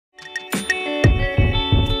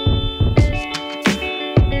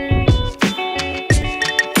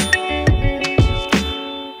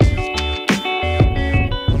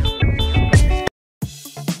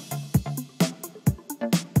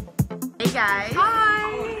guys!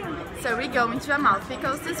 Hi! So we're going to Amalfi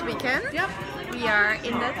Coast this weekend. Yep. We are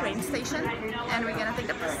in the train station and we're gonna take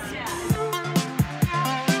the bus.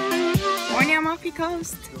 Morning Amalfi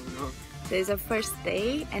Coast! This is our first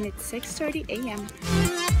day and it's 6:30 a.m.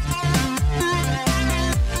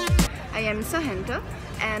 I am Sorrentine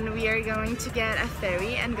and we are going to get a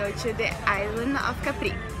ferry and go to the island of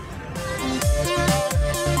Capri.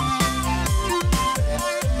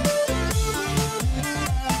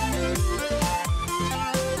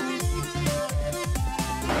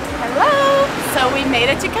 Hello! So we made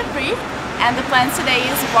it to Capri and the plan today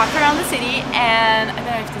is walk around the city, and I don't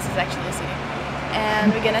know if this is actually a city,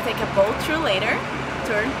 and we're gonna take a boat tour later. It's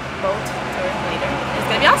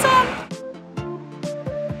gonna be awesome!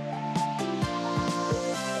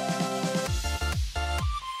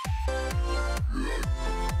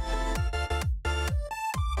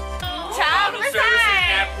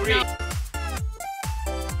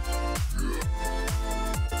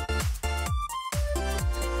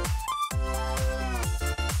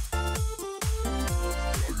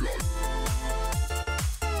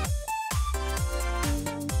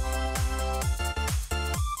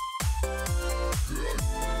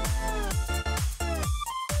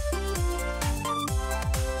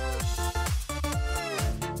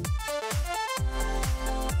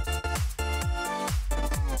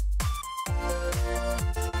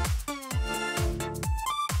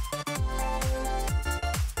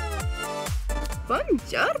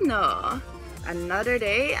 Buongiorno! Another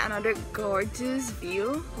day, another gorgeous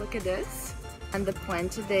view. Look at this. And the plan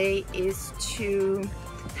today is to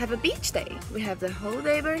have a beach day. We have the whole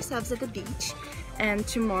day by ourselves at the beach, and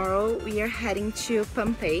tomorrow we are heading to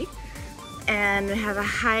Pompeii and we have a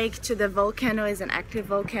hike to the volcano. It's an active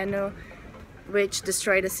volcano which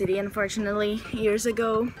destroyed the city unfortunately years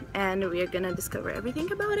ago, and we are gonna discover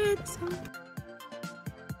everything about it.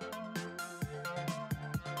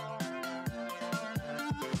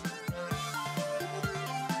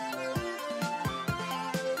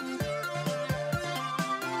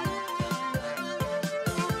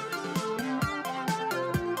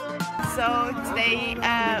 So today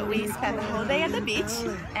we spent the whole day at the beach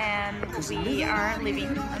and we are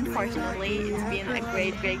leaving. Unfortunately, it's been a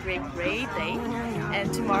great day,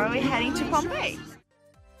 and tomorrow we're heading to Pompeii.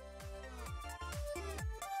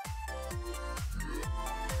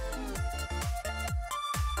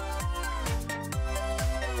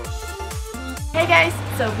 Hey guys,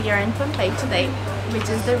 so we are in Pompeii today, which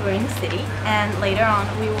is the ruined city, and later on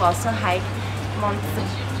we will also hike Mount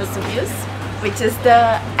Vesuvius, which is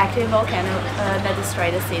the active volcano that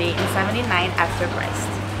destroyed the city in 79 after Christ.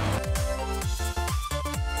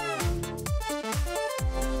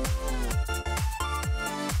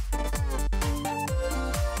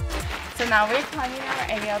 So now we're climbing our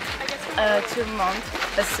way up to Mount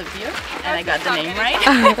Vesuvius, and I got the name right.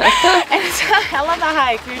 And it's a hell of a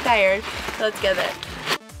hike, we're tired, so let's get it.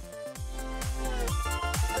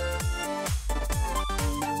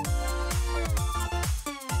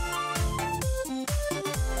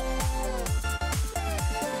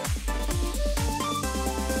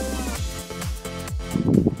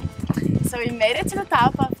 So we made it to the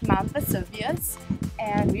top of Mount Vesuvius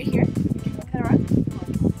and we're here. Look around.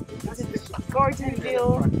 This is a gorgeous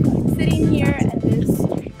view. Sitting here, and this is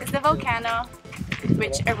the volcano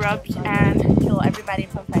which erupts and killed everybody in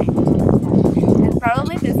Pompeii. And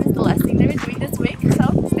probably this is the last thing that we're doing this week,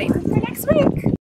 so stay tuned for next week.